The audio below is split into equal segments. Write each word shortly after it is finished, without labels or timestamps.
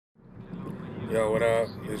Yo, what up?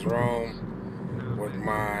 It's Rome with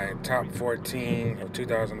my top 14 of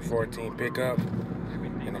 2014 pickup.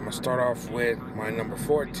 And I'm going to start off with my number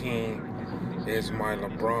 14 is my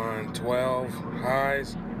LeBron 12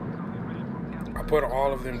 highs. I put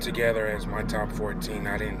all of them together as my top 14.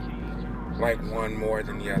 I didn't like one more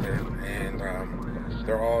than the other. And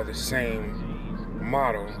they're all the same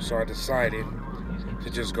model. So I decided to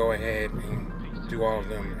just go ahead and do all of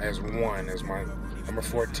them as one, as my number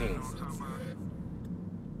 14.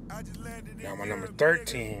 Now my number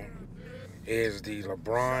 13 is the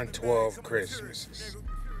LeBron 12 Christmases.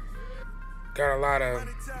 Got a lot of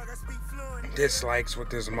dislikes with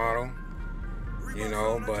this model,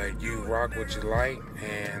 but you rock what you like,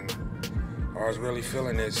 and I was really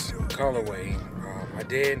feeling this colorway. I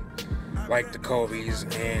did like the Kobe's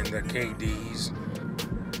and the KD's.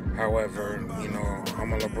 However,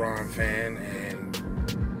 I'm a LeBron fan, and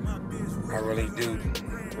I really do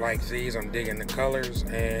like these. I'm digging the colors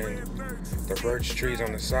and the birch trees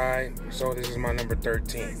on the side. So this is my number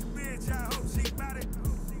 13.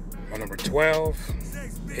 My number 12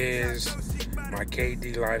 is my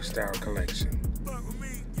KD Lifestyle Collection.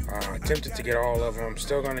 Attempted to get all of them.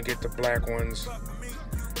 Still gonna get the black ones.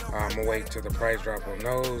 I'm gonna wait till the price drop on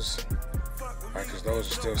those, because those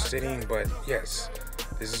are still sitting. But yes,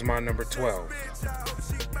 this is my number 12,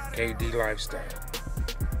 KD Lifestyle.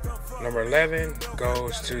 Number 11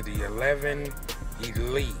 goes to the 11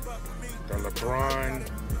 Elite, the LeBron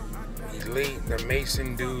Elite, the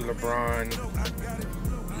Mason Dew LeBron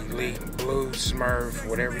Elite Blue Smurf,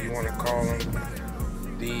 whatever you want to call them.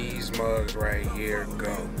 These mugs right here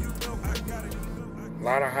go. A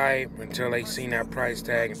lot of hype until they seen that price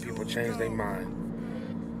tag and people changed their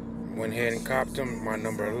mind. Went ahead and copped them, my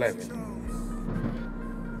number 11.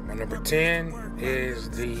 My number 10 is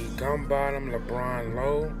the gum bottom LeBron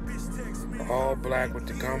Low. All black with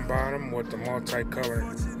the gum bottom with the multicolored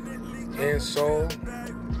insole.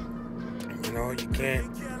 You can't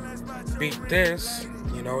beat this.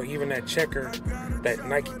 Even that checker, that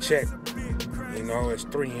Nike check, it's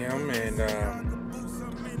 3M, and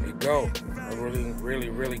you go. I'm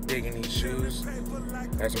really digging these shoes.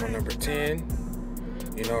 That's my number 10.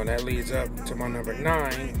 And that leads up to my number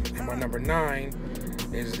 9. And my number 9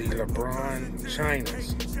 is the LeBron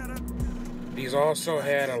Chinas. These also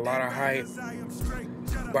had a lot of hype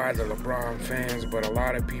by the LeBron fans, but a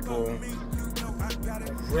lot of people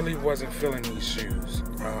really wasn't feeling these shoes.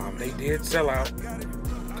 They did sell out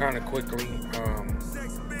kind of quickly.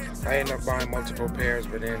 I ended up buying multiple pairs,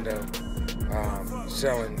 but ended up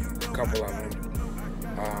selling a couple of them.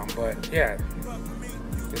 But yeah,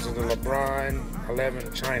 this is the LeBron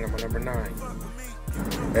 11 China, my number 9.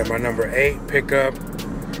 And my number 8 pickup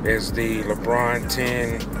is the LeBron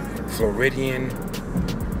 10 Floridian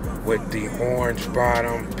with the orange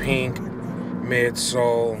bottom, pink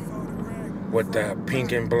midsole with the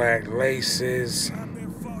pink and black laces.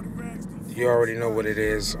 You already know what it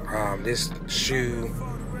is. This shoe,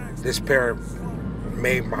 this pair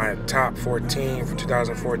made my top 14 for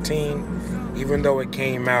 2014. Even though it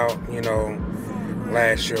came out,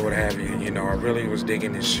 last year, what have you. I really was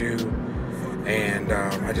digging this shoe, and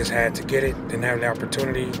I just had to get it. Didn't have the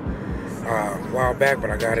opportunity a while back, but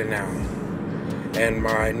I got it now. And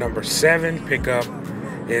my number 7 pickup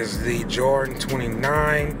is the Jordan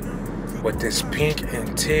 29 with this pink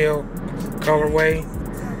and teal colorway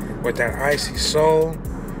with that icy sole.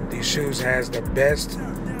 These shoes has the best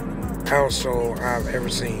outsole I've ever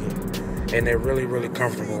seen, and they're really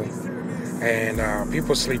comfortable. And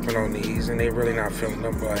people sleeping on these, and they really not feeling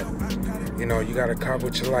them. But you gotta cop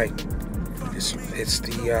what you like. It's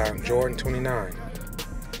the Jordan 29.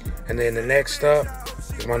 And then the next up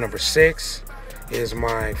is my number 6. Is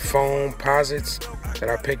my foam posits that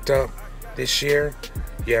I picked up this year.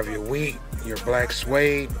 You have your wheat, your black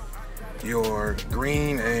suede, your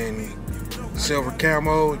green and silver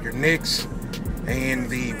camo, your Knicks, and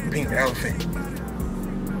the pink elephant.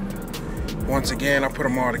 Once again, I put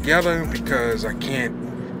them all together because I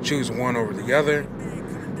can't choose one over the other.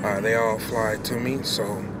 They all fly to me,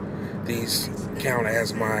 so these count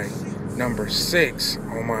as my number 6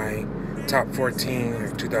 on my top 14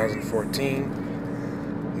 of 2014.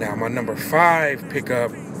 Now my number 5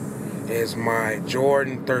 pickup is my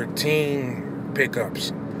Jordan 13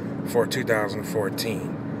 pickups for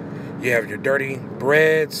 2014. You have your Dirty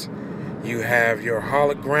Breads, you have your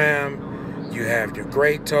Hologram, you have your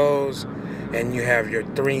Gray Toes, and you have your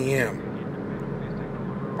 3M.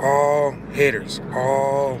 All hitters,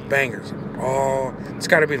 all bangers, it's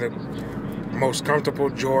got to be the most comfortable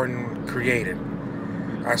Jordan created.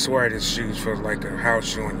 I swear this shoe feels like a house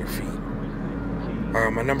shoe on your feet.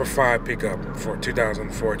 My number 5 pickup for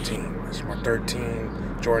 2014. It's my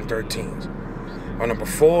Jordan 13s. My number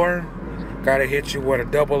 4, gotta hit you with a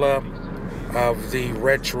double up of the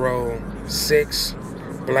Retro 6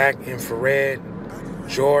 Black Infrared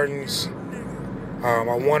Jordans. I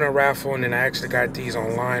won a raffle, and then I actually got these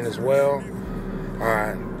online as well.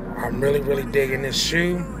 I'm really digging this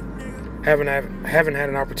shoe. Haven't had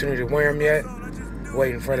an opportunity to wear them yet.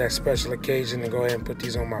 Waiting for that special occasion to go ahead and put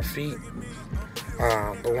these on my feet.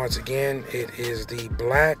 But once again, it is the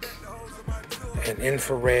black and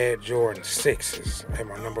infrared Jordan 6s at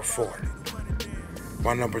my number 4.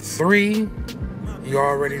 My number 3, you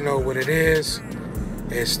already know what it is.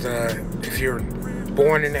 It's if you're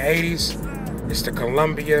born in the 80s, it's the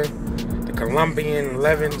Colombian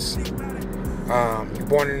 11s. You're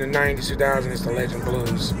born in the 90s, 2000s, it's the Legend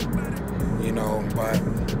Blues. You know, but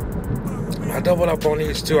I doubled up on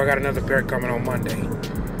these too. I got another pair coming on Monday.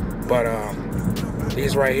 But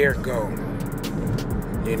these right here go.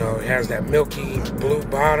 You know, it has that milky blue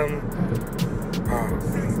bottom,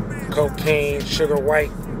 cocaine, sugar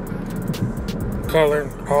white color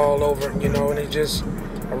all over, you know, and it's just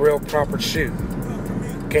a real proper shoe.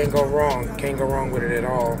 Can't go wrong. Can't go wrong with it at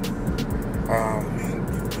all.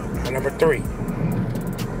 My number 3.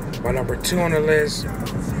 My number 2 on the list,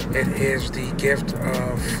 it is the Gift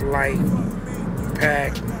of Flight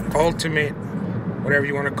Pack Ultimate, whatever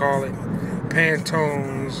you want to call it.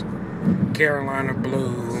 Pantone's Carolina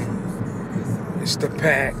Blue. It's the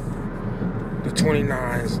pack, the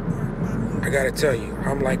 29s. I gotta tell you,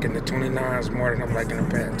 I'm liking the 29s more than I'm liking the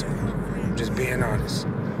Pantones. I'm just being honest.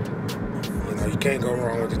 You know, you can't go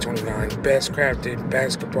wrong with the 29. Best crafted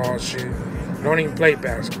basketball shoe. I don't even play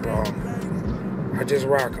basketball. I just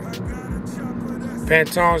rock them.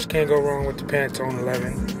 Pantones, can't go wrong with the Pantone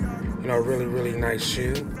 11. You know, really nice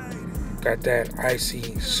shoe. Got that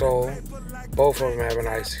icy sole. Both of them have an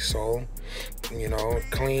icy sole. You know,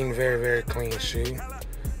 clean, very clean shoe.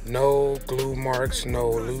 No glue marks, no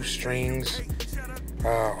loose strings.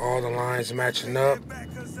 All the lines matching up.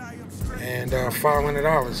 And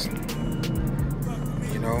 $500.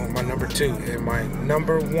 You know, my number 2. And my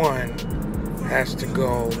number 1 has to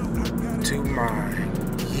go to my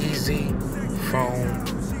Yeezy Foam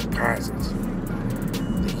Posits.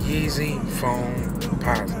 The Yeezy Foam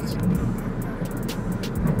Posits.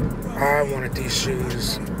 I wanted these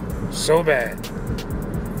shoes so bad.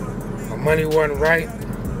 My money wasn't right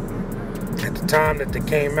at the time that they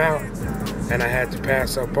came out, and I had to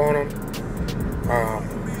pass up on them.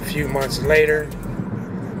 A few months later,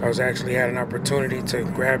 I was actually had an opportunity to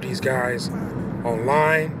grab these guys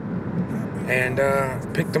online and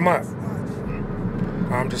pick them up.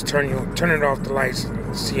 I'm just turning off the lights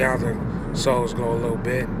and see how the soles go a little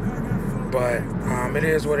bit. But it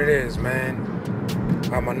is what it is, man.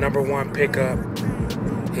 My number 1 pickup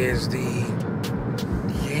is the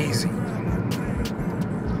Yeezy.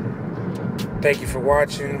 Thank you for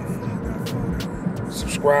watching.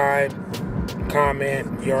 Subscribe,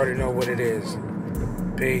 comment. You already know what it is.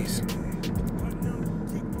 Peace.